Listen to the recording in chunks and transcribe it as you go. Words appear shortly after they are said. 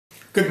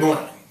Good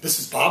morning. This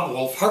is Bob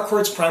Wolff,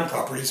 Harcourt's Prime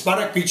Properties,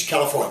 Monarch Beach,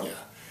 California.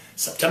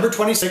 September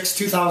 26,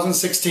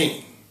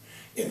 2016.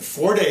 In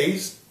 4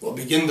 days, we'll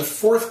begin the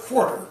fourth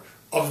quarter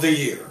of the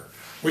year,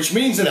 which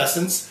means, in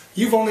essence,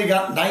 you've only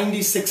got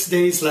 96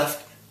 days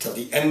left till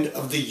the end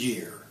of the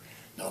year.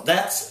 Now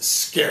that's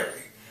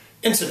scary.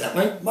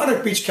 Incidentally,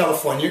 Monarch Beach,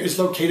 California is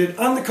located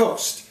on the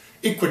coast,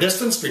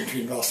 equidistant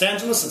between Los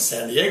Angeles and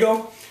San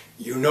Diego.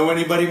 You know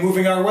anybody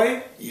moving our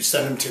way? You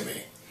send them to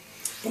me.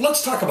 But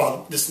let's talk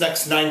about this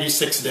next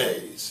 96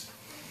 days.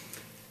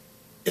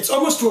 It's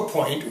almost to a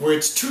point where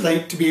it's too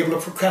late to be able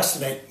to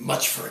procrastinate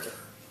much further.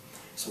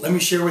 So let me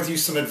share with you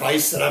some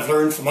advice that I've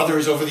learned from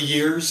others over the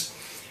years.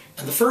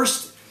 And the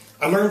first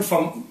I learned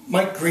from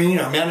Mike Green,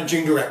 our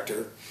managing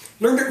director.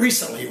 Learned it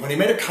recently when he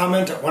made a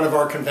comment at one of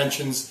our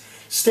conventions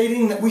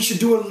stating that we should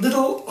do a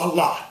little, a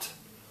lot.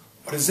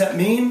 What does that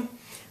mean?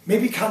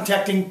 Maybe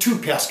contacting 2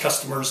 past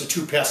customers or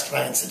 2 past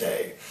clients a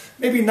day.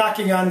 Maybe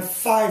knocking on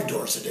 5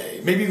 doors a day.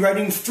 Maybe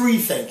writing 3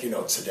 thank you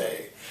notes a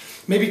day.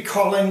 Maybe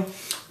calling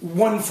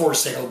 1 for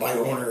sale by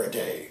owner a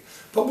day.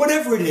 But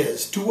whatever it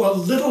is, do a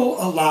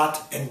little, a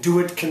lot, and do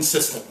it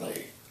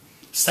consistently.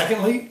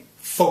 Secondly,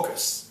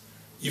 focus.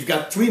 You've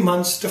got 3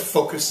 months to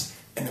focus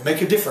and to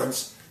make a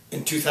difference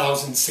in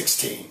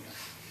 2016.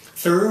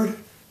 Third,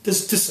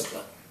 there's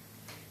discipline.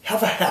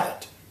 Have a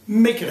habit.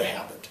 Make it a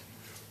habit.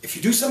 If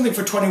you do something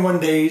for 21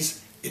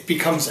 days, it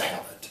becomes a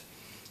habit.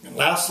 And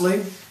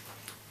lastly,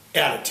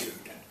 attitude.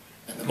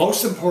 And the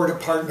most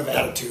important part of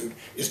attitude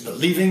is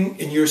believing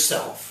in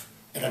yourself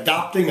and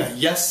adopting a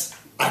yes,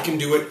 I can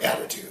do it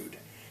attitude.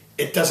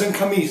 It doesn't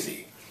come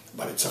easy,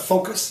 but it's a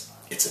focus,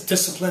 it's a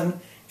discipline,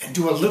 and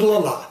do a little, a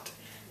lot.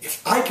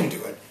 If I can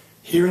do it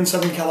here in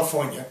Southern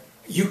California,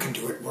 you can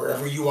do it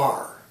wherever you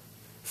are.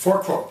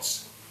 4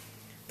 quotes.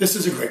 This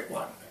is a great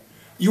one.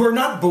 You are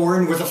not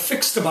born with a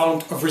fixed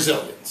amount of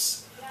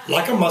resilience.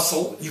 Like a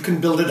muscle, you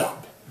can build it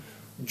up.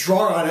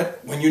 Draw on it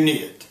when you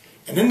need it.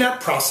 And in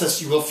that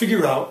process, you will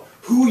figure out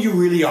who you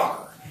really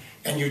are.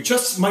 And you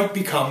just might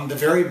become the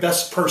very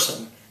best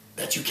person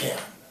that you can.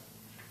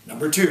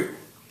 Number 2,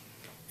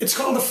 it's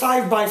called the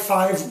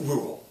 5x5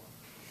 rule.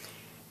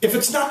 If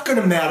it's not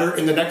going to matter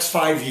in the next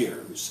 5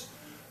 years,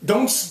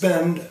 don't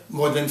spend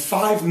more than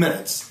 5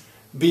 minutes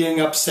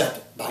being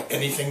upset by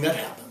anything that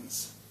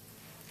happens.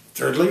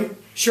 Thirdly,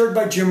 shared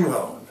by Jim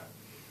Rohn,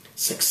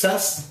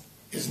 success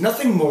is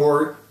nothing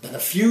more than a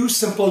few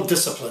simple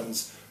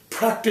disciplines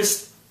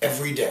practiced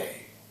every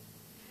day.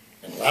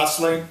 And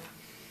lastly,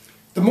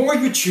 the more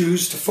you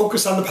choose to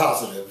focus on the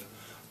positive,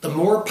 the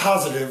more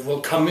positive will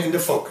come into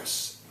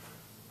focus.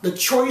 The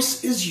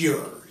choice is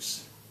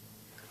yours.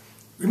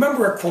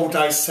 Remember a quote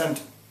I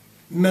sent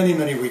many,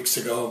 many weeks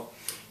ago?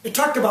 It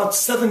talked about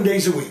 7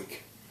 days a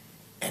week,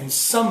 and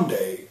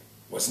someday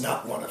was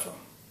not one of them.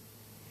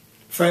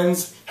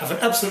 Friends, have an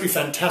absolutely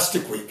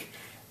fantastic week.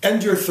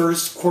 End your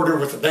first quarter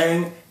with a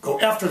bang. Go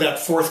after that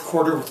fourth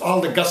quarter with all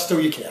the gusto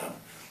you can.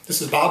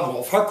 This is Bob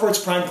Wolff, Harcourt's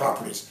Prime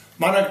Properties,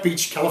 Monarch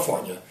Beach,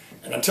 California.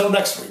 And until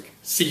next week,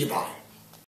 see you bye.